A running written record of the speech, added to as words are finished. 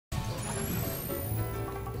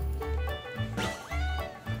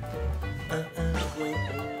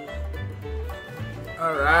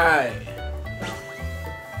Alright.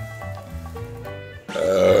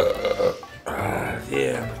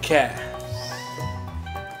 Yeah, I'm a cat.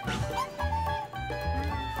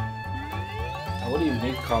 Now, what do you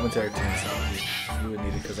need commentary to sound? You would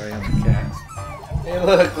need it because I am a cat. Hey,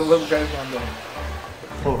 look, the little guy's on there.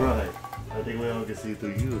 Alright. I think we all can see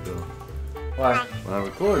through you, though. Why? When I'm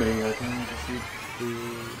recording, I think we can see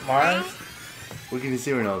through... Mars? What can you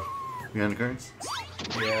see right now? Behind the curtains?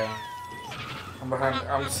 Yeah.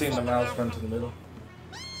 I'm seeing the mouse run to the middle.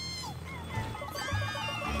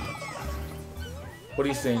 What are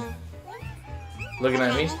you seeing? Looking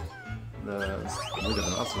at me? Look at the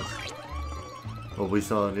mouse. What we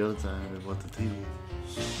saw the other time about the TV.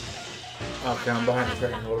 Okay, I'm behind the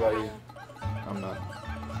curtain. What about you? I'm not.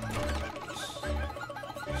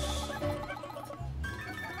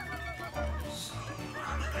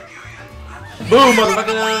 Boom,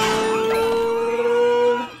 motherfucker!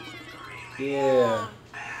 Yeah.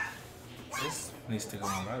 This needs to go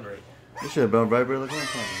on vibrate. You should have been on vibrate like one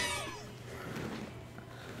time.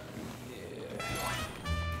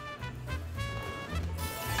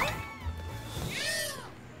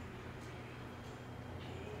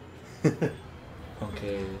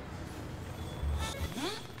 Okay.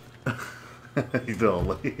 You don't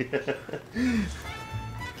like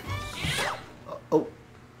Oh.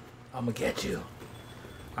 I'm gonna get you.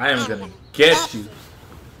 I am gonna get you.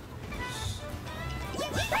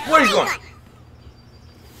 Where are you going?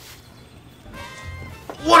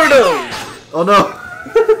 What are those? Oh no!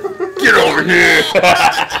 Get over here!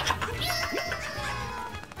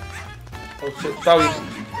 Oh shit, sorry.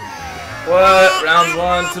 What? Round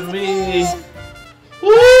one to me.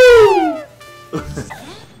 Woo!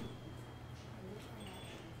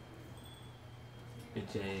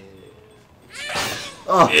 Bitch ass.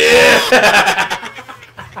 Oh. Yeah!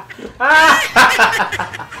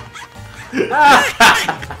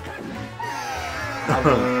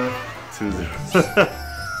 2-0.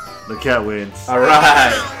 The cat wins.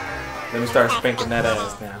 Alright. Let me start spanking that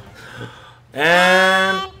ass now.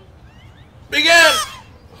 And begin!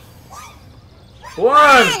 1!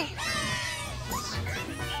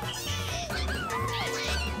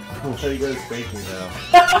 Why are you guys spanking now?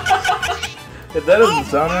 If that doesn't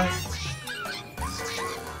sound right.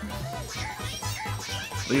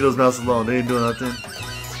 Leave those mouses alone, they ain't doing nothing.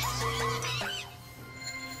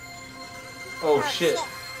 Oh shit.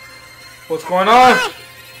 What's going on?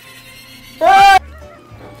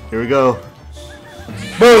 Here we go.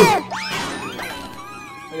 Boom!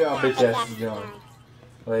 Look how bitch ass is going.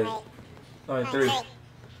 Wait. Only 3.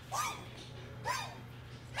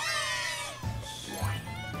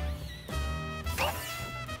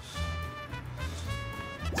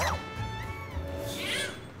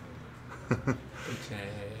 Bitch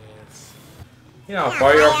ass. You know how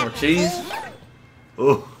far you are from cheese?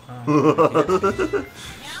 Oh.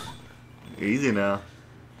 Easy now.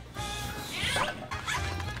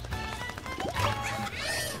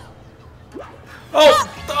 Oh!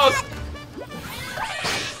 Dog!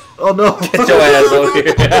 Oh no! Get your ass over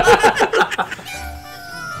here.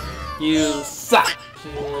 You suck!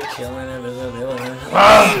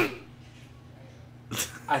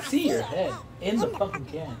 I see your head in the fucking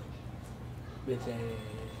can. Bitch ass.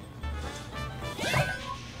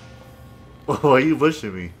 Why are you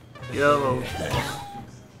pushing me? Yo.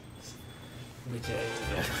 Bitch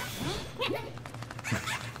ass.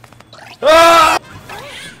 Ah!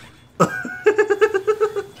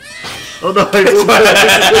 Oh no!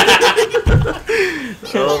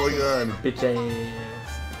 Oh my god! Bitch ass.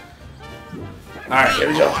 Alright, here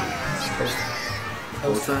we go.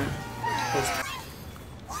 Post time?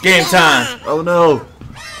 Game time! Oh no!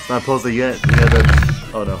 It's not posted yet. We had that.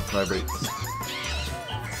 Oh no, vibrate.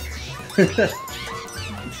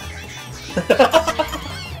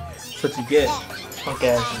 That's what you get. Punk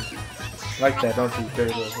ass. Like that, don't you?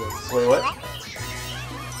 Dirty little boy. Wait, what?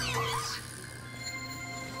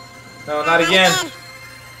 No, not again.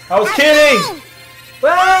 I was kidding!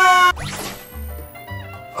 Ah!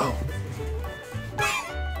 Oh.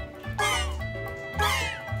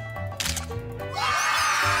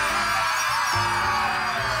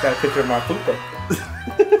 Got a picture of my poop though.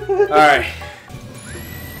 Alright.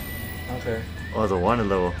 Okay. Oh, it's a wanted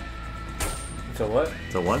level. It's a what?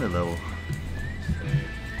 It's a wanted level.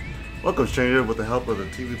 Welcome, stranger. With the help of the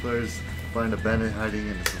TV players, find a bandit hiding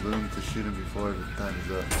in the saloon to shoot him before the time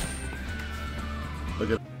is up.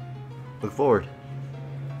 Look forward.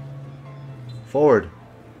 Forward.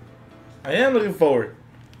 I am looking forward.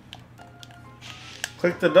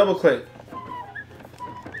 Click the double click.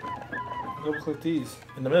 Double click these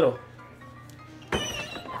in the middle.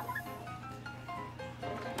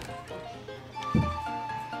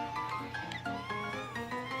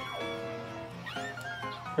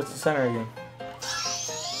 Press the center again.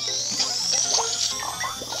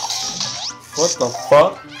 What the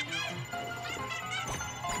fuck?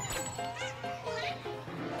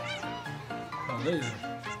 Oh, laser.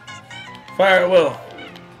 Fire at will.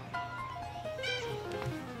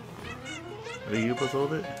 Are you supposed to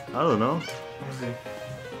hold it? I don't know. Let me see.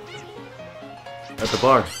 At the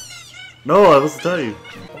bar. No, I was to tell you.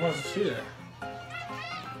 I want to see that.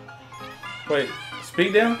 Wait,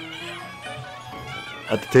 speed down?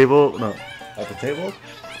 At the table? No. At the table?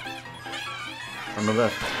 On the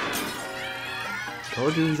left.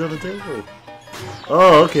 Told you he's on the table.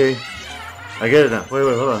 Oh, okay. I get it now. Wait,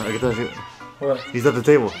 hold on. I get that. What? He's at the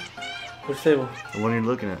table. Which table? The one you're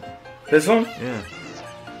looking at. This one? Yeah.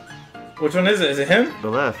 Which one is it? Is it him? The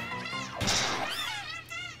left.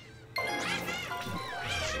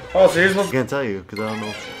 Oh, so you're I supposed to... can't tell you because I don't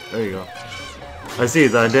know. There you go. I see.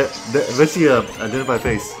 Let's see. Identify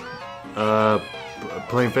face.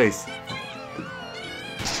 Plain face.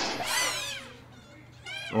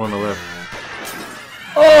 One on the left.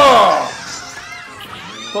 Oh!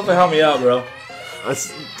 Supposed to help me out, bro.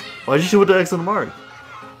 Why'd you shoot with the X on the mark?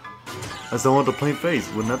 That's the one with the plain face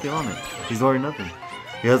with nothing on it. He's wearing nothing.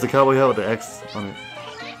 He has the cowboy hat with the X on it.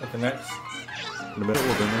 With the next? In the middle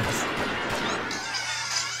of the X.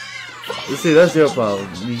 You see, that's your problem.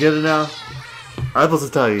 You get it now? I'm supposed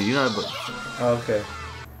to tell you. You're not. Oh, okay.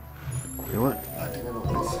 You know what?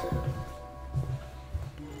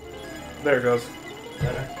 There it goes.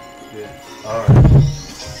 Better? Yeah.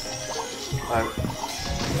 Alright.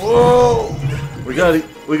 Whoa! We got it.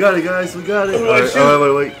 We got it, guys. We got it.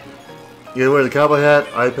 Alright, wait. You gotta wear the cowboy hat,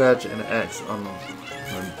 eye patch, and an X on the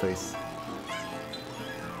face.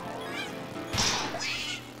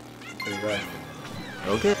 There you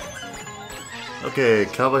go. Okay. Okay,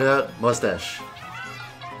 cowboy hat, mustache.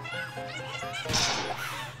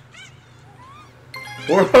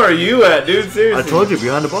 Where are you at, dude? Seriously. I told you,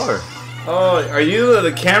 behind the bar. Oh, are you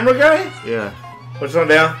the camera guy? Yeah. Which one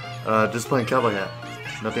down? Just playing cowboy hat.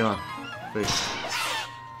 Nothing on. Face.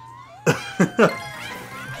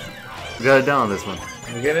 We got it down on this one.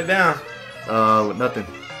 I'm getting it down. With nothing.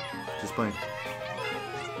 Just playing.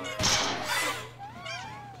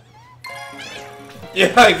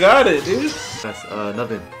 Yeah, I got it, dude. Yes,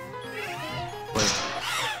 nothing.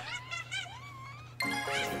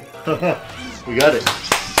 Playing. We got it.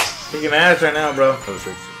 Kicking ass right now, bro. Oh,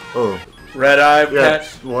 6. Oh. Red eye Yeah,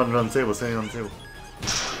 patch. one on the table, sitting on the table.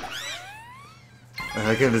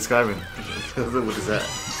 I can't describe him. What is that?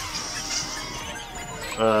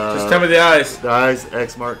 Just tell me the eyes. The eyes,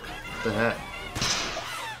 X mark, the hat.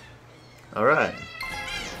 Alright.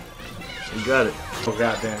 You got it. Oh,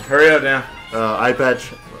 goddamn. Hurry up now. Eye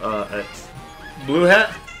patch, X. Blue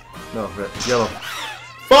hat? No, red, yellow.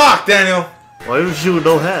 Fuck, Daniel. Why didn't you shoot with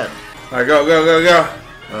no hat? Alright, go.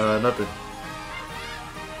 Nothing.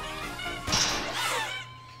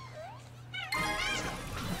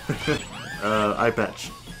 Eye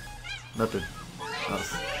patch. Nothing.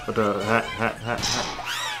 But the hat.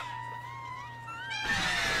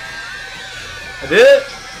 I did it?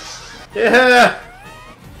 Yeah!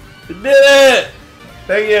 You did it!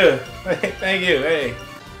 Thank you. Thank you. Hey.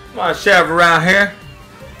 Come on, chef around here.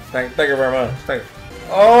 Thank you very much. Thank you.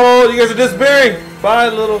 Oh, you guys are disappearing. Bye,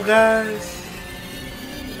 little guys.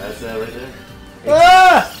 That's that right there.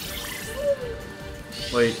 Ah!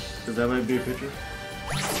 Wait, does that might be a picture?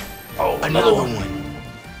 Oh, another one.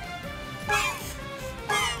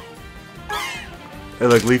 Hey,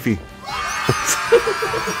 look, Leafy.